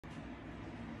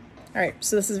All right,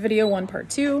 so this is video 1, part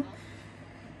 2.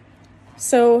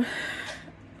 So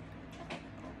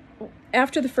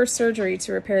after the first surgery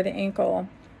to repair the ankle,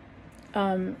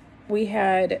 I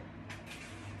had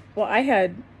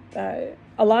a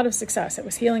lot of success. It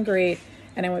was healing great,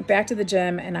 and I went back to the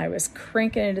gym, and I was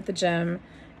cranking it at the gym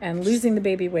and losing the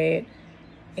baby weight,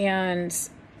 and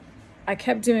I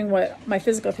kept doing what my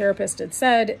physical therapist had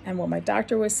said and what my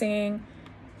doctor was saying,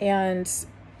 and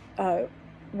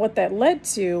what that led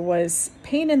to was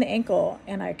pain in the ankle.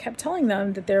 And I kept telling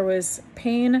them that there was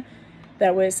pain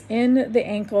that was in the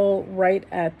ankle right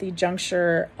at the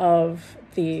juncture of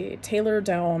the talar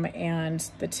dome and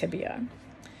the tibia.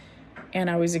 And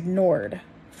I was ignored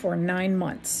for 9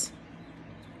 months.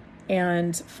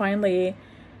 And finally,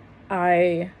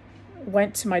 I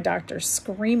went to my doctor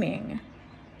screaming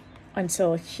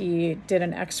until he did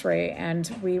an x-ray,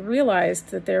 and we realized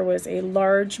that there was a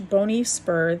large bony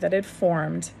spur that had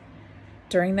formed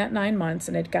during that 9 months,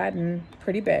 and had gotten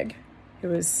pretty big. It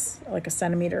was like 1.5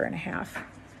 centimeters,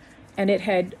 and it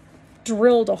had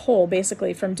drilled a hole.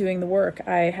 Basically, from doing the work,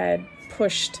 I had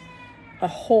pushed a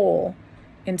hole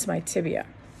into my tibia.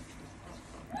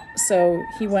 So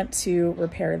he went to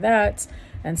repair that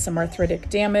and some arthritic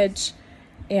damage,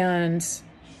 and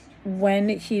when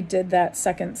he did that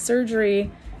second surgery,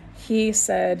 he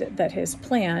said that his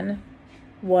plan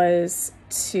was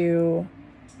to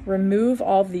remove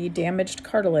all the damaged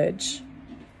cartilage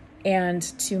and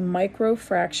to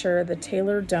microfracture the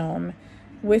talar dome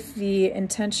with the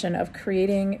intention of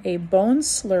creating a bone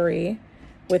slurry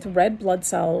with red blood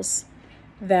cells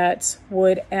that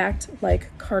would act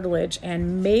like cartilage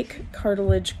and make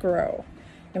cartilage grow.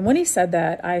 And when he said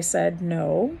that, I said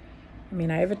no. I mean,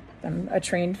 I'm a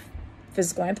trained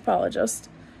physical anthropologist,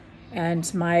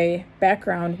 and my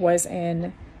background was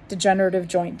in degenerative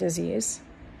joint disease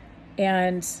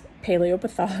and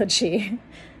paleopathology.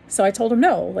 So I told him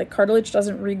no, like, cartilage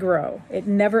doesn't regrow. It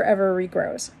never, ever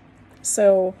regrows.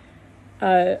 So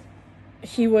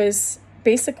he was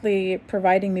basically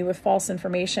providing me with false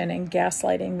information and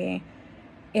gaslighting me.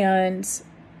 And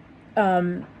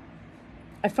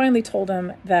I finally told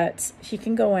him that he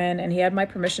can go in, and he had my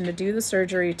permission to do the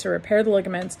surgery to repair the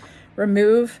ligaments,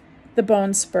 remove the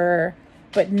bone spur,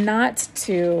 but not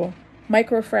to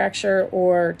microfracture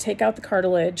or take out the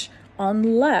cartilage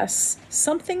unless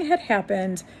something had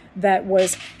happened that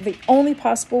was the only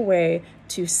possible way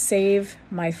to save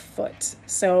my foot.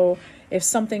 So if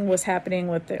something was happening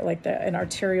with an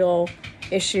arterial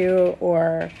issue,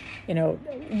 or,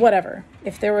 whatever,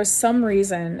 if there was some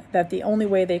reason that the only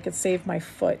way they could save my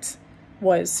foot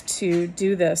was to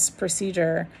do this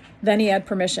procedure, then he had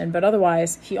permission. But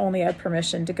otherwise, he only had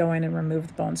permission to go in and remove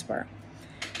the bone spur.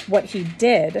 What he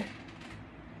did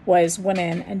was went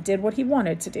in and did what he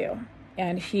wanted to do.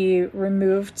 And he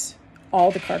removed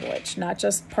all the cartilage, not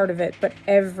just part of it, but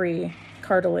every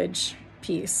cartilage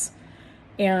piece.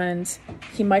 And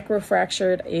he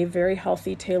microfractured a very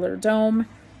healthy talar dome,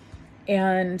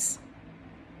 and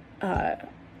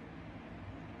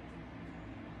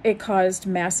it caused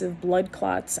massive blood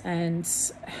clots and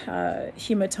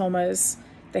hematomas.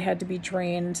 They had to be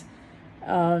drained.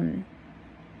 And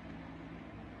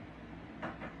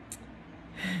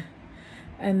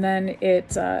then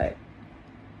it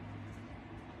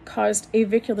caused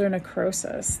avicular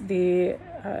necrosis. The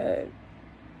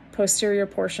posterior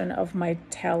portion of my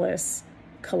talus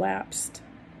collapsed,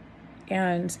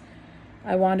 and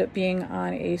I wound up being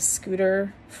on a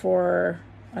scooter for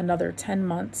another 10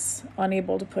 months,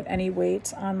 unable to put any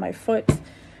weight on my foot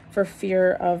for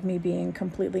fear of me being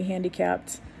completely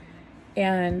handicapped.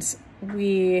 And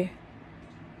we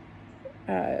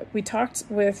talked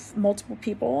with multiple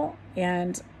people,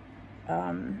 and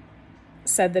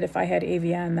said that if I had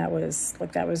AVN, that was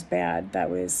bad. That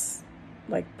was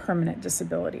like permanent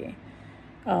disability.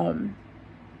 And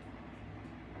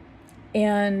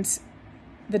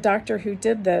the doctor who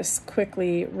did this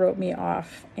quickly wrote me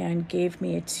off and gave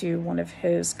me to one of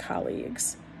his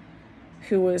colleagues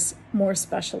who was more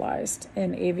specialized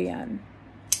in AVN.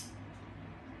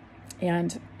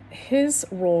 And his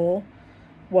role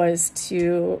was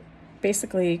to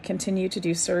basically continue to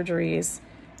do surgeries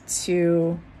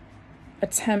to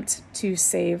attempt to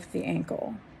save the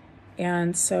ankle.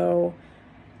 And so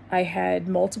I had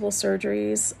multiple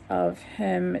surgeries of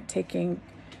him taking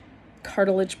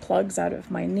cartilage plugs out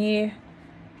of my knee,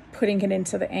 putting it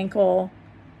into the ankle,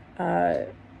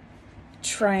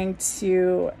 trying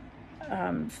to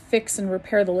fix and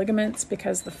repair the ligaments,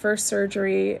 because the first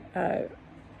surgery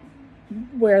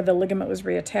where the ligament was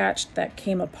reattached, that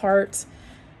came apart.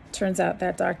 Turns out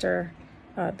that doctor,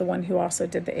 the one who also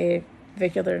did the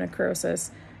avicular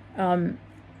necrosis,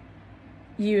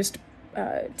 used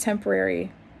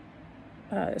temporary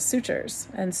sutures,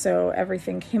 and so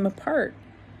everything came apart.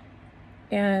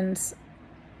 And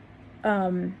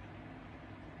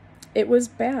it was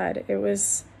bad. It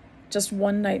was just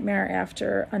one nightmare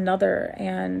after another,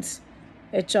 and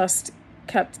it just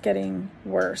kept getting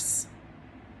worse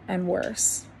and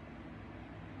worse.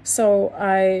 So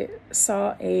I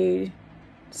saw a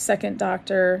second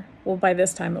doctor. Well, by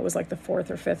this time it was like the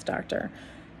fourth or fifth doctor,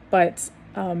 but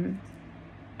a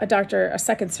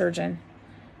second surgeon,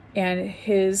 and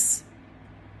his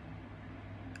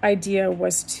idea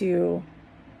was to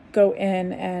go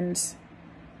in and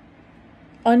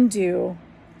undo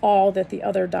all that the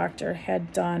other doctor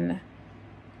had done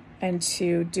and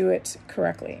to do it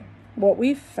correctly. What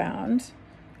we found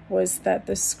was that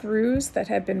the screws that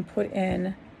had been put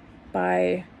in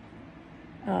by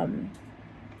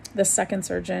the second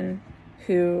surgeon,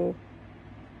 who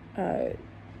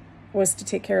was to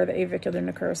take care of the avicular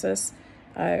necrosis,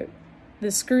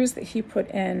 the screws that he put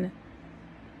in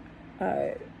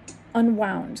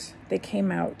unwound. They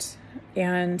came out,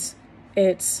 and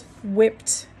it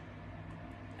whipped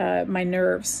my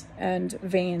nerves and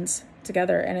veins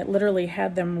together, and it literally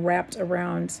had them wrapped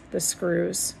around the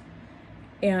screws,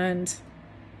 and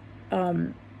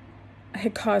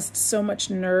had caused so much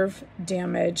nerve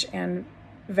damage and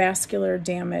vascular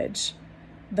damage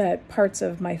that parts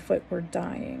of my foot were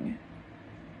dying.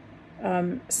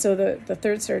 So the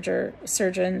third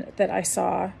surgeon that I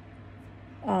saw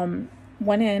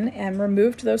went in and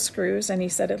removed those screws, and he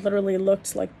said it literally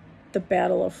looked like the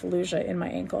Battle of Fallujah in my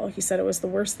ankle. He said it was the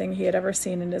worst thing he had ever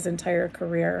seen in his entire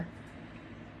career.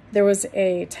 There was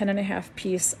a 10.5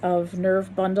 piece of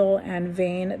nerve bundle and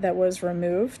vein that was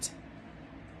removed,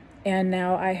 and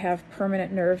now I have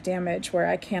permanent nerve damage where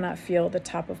I cannot feel the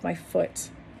top of my foot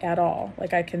at all.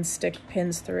 Like, I can stick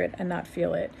pins through it and not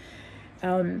feel it.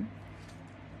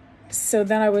 So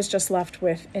then I was just left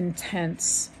with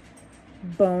intense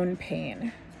bone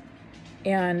pain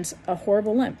and a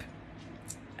horrible limp.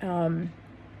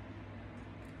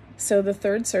 So the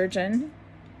third surgeon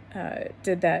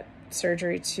did that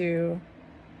surgery to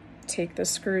take the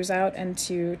screws out and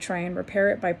to try and repair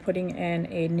it by putting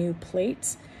in a new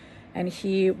plate, and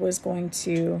he was going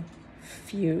to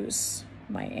fuse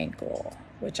my ankle,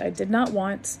 which I did not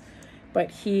want,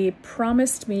 but he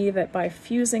promised me that by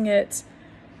fusing it,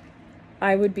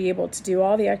 I would be able to do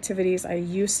all the activities I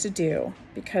used to do,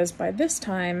 because by this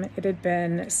time it had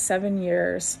been 7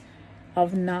 years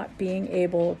of not being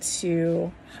able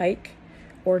to hike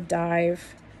or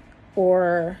dive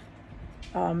or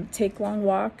take long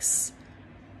walks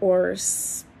or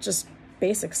just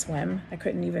basic swim. I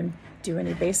couldn't even do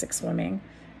any basic swimming.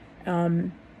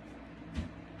 I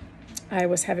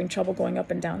was having trouble going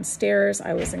up and down stairs.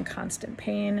 I was in constant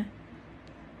pain.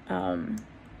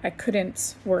 I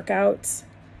couldn't work out.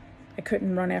 I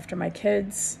couldn't run after my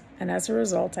kids. And as a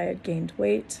result, I had gained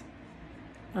weight.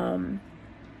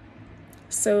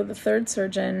 So the third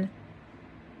surgeon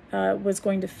was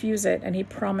going to fuse it, and he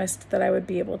promised that I would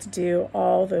be able to do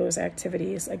all those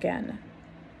activities again,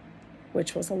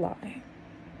 which was a lie.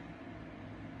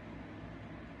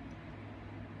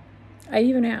 I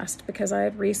even asked, because I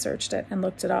had researched it and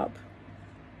looked it up,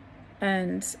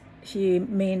 and he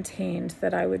maintained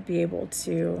that I would be able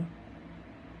to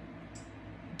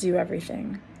do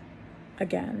everything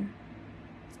again.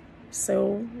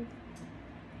 So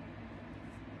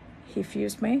he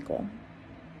fused my ankle.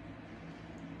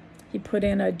 He put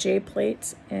in a J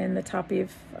plate in the top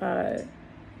of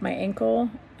my ankle,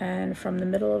 and from the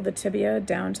middle of the tibia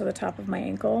down to the top of my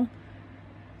ankle,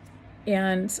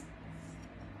 and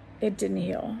it didn't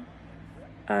heal.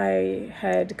 I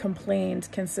had complained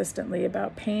consistently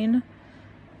about pain,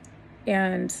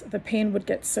 and the pain would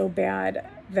get so bad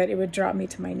that it would drop me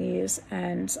to my knees,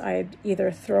 and I'd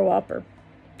either throw up or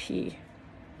pee.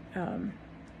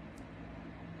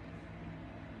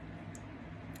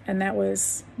 And that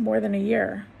was more than a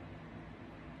year.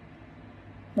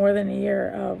 More than a year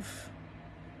of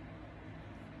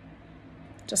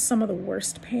just some of the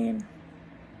worst pain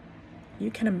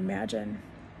you can imagine.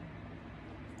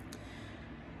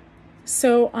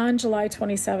 So on July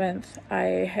 27th, I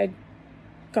had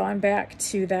gone back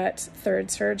to that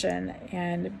third surgeon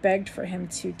and begged for him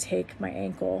to take my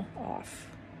ankle off.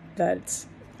 That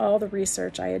all the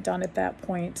research I had done at that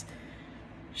point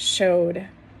showed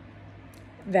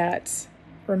that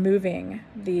removing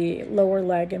the lower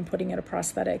leg and putting in a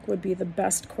prosthetic would be the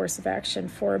best course of action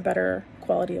for a better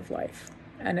quality of life.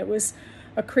 And it was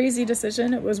a crazy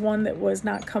decision. It was one that was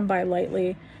not come by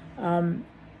lightly. And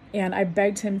I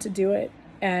begged him to do it.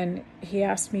 And he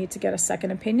asked me to get a second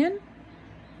opinion,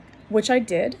 which I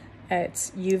did.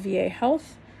 at UVA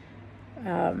Health,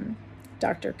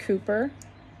 Dr. Cooper.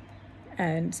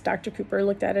 And Dr. Cooper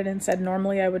looked at it and said,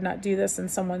 normally I would not do this in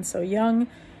someone so young,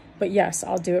 but yes,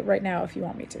 I'll do it right now if you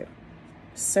want me to.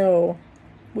 So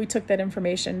we took that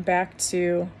information back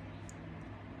to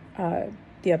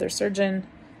the other surgeon,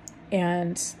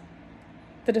 and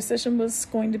the decision was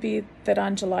going to be that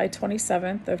on July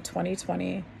 27th of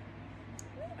 2020,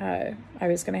 I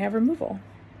was going to have removal.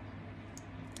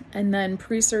 And then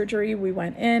pre-surgery, we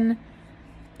went in,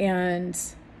 and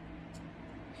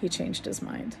he changed his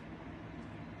mind.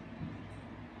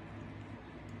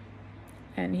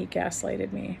 And he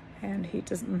gaslighted me, and he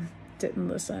didn't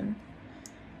listen.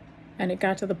 And it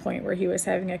got to the point where he was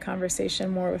having a conversation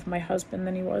more with my husband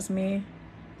than he was me.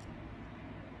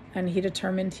 And he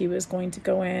determined he was going to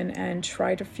go in and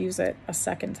try to fuse it a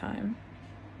second time,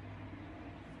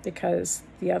 because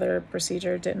the other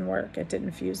procedure didn't work. It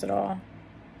didn't fuse at all.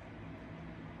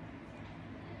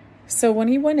 So when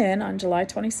he went in on July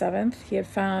 27th, he had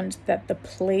found that the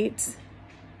plate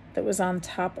that was on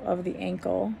top of the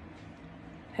ankle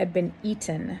had been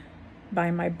eaten by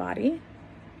my body.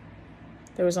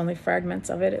 There was only fragments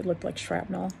of it. It looked like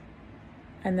shrapnel.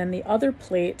 And then the other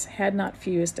plate had not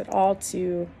fused at all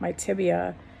to my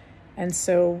tibia. And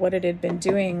so what it had been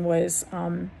doing was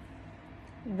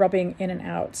rubbing in and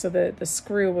out. So the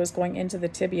screw was going into the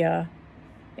tibia,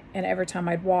 and every time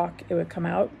I'd walk, it would come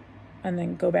out and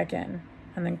then go back in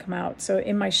and then come out. So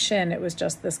in my shin, it was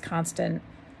just this constant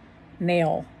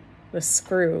nail, the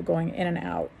screw going in and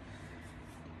out.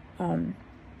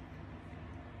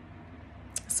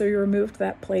 So we removed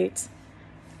that plate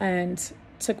and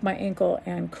took my ankle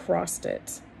and crossed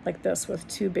it like this with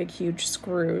two big, huge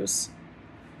screws,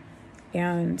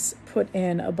 and put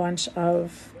in a bunch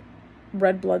of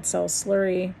red blood cell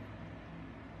slurry.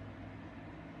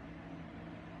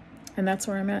 And that's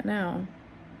where I'm at now.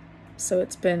 So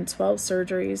it's been 12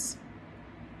 surgeries,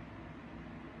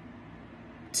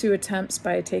 2 attempts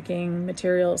by taking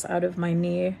materials out of my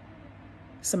knee,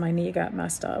 so my knee got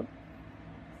messed up.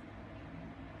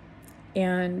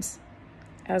 And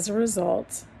as a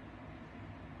result,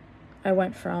 I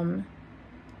went from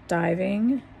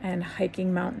diving and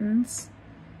hiking mountains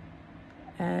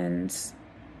and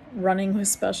running with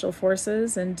special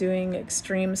forces and doing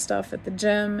extreme stuff at the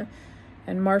gym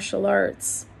and martial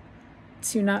arts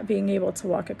to not being able to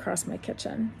walk across my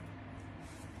kitchen.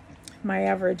 My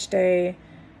average day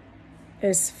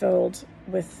is filled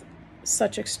with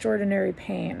such extraordinary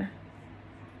pain.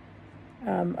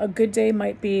 A good day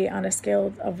might be, on a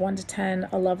scale of 1 to 10,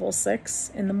 a level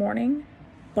 6 in the morning,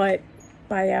 but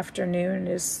by afternoon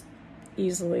is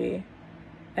easily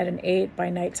at an 8. By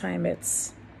nighttime,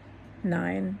 it's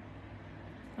 9.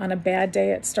 On a bad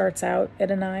day, it starts out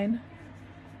at a 9.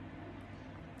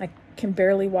 I can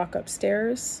barely walk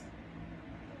upstairs.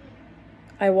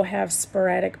 I will have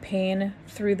sporadic pain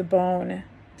through the bone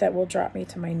that will drop me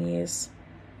to my knees.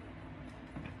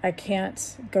 I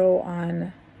can't go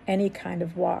on any kind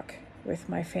of walk with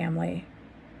my family.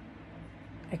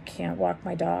 I can't walk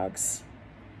my dogs.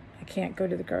 I can't go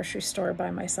to the grocery store by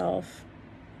myself.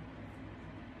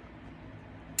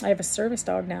 I have a service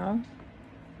dog now.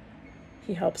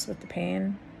 He helps with the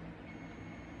pain.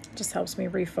 Just helps me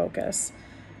refocus,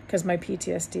 because my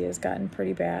PTSD has gotten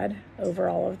pretty bad over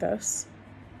all of this.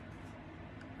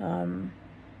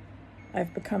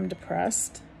 I've become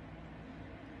depressed.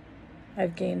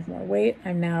 I've gained more weight.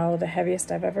 I'm now the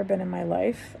heaviest I've ever been in my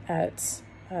life at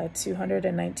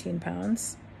 219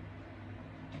 pounds.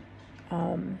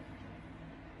 And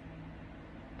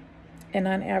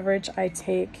on average, I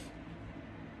take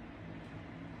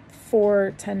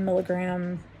 4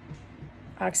 10-milligram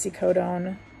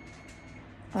oxycodone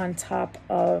on top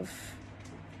of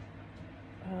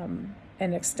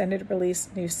an extended release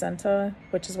Nucenta,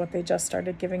 which is what they just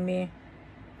started giving me,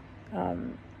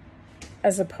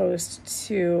 as opposed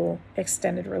to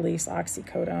extended release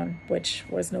oxycodone, which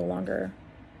was no longer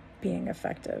being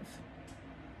effective.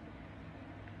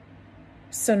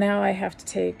 So now I have to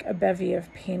take a bevy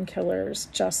of painkillers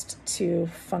just to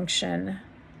function.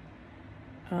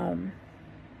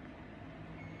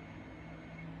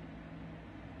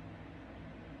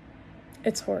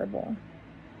 It's horrible.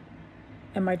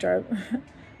 And my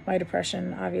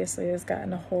depression obviously has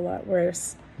gotten a whole lot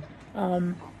worse.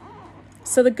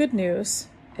 So the good news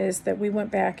is that we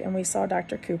went back and we saw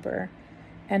Dr. Cooper,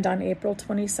 and on April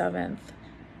 27th,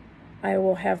 I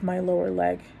will have my lower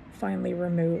leg finally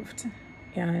removed,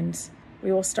 and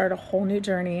we will start a whole new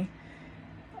journey,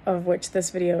 of which this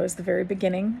video is the very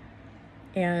beginning,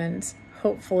 and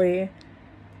hopefully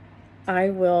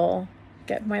I will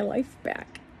get my life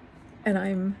back, and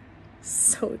I'm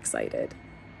so excited.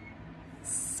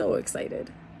 so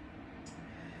excited.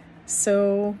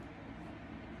 So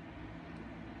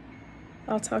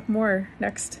I'll talk more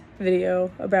next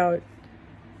video about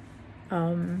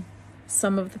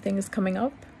some of the things coming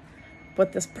up,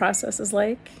 what this process is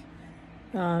like,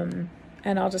 and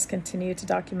I'll just continue to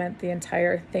document the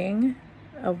entire thing,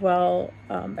 as well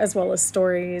as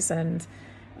stories and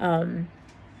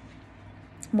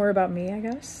more about me, I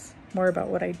guess, more about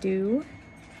what I do,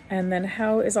 and then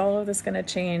how is all of this going to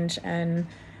change and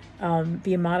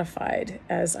be modified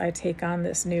as I take on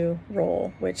this new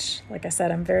role, which, like I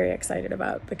said, I'm very excited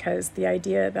about, because the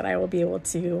idea that I will be able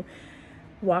to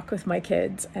walk with my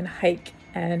kids and hike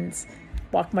and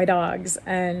walk my dogs,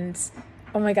 and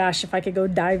oh my gosh, if I could go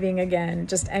diving again,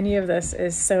 just any of this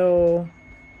is so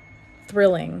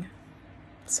thrilling.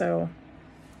 So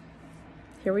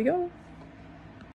here we go.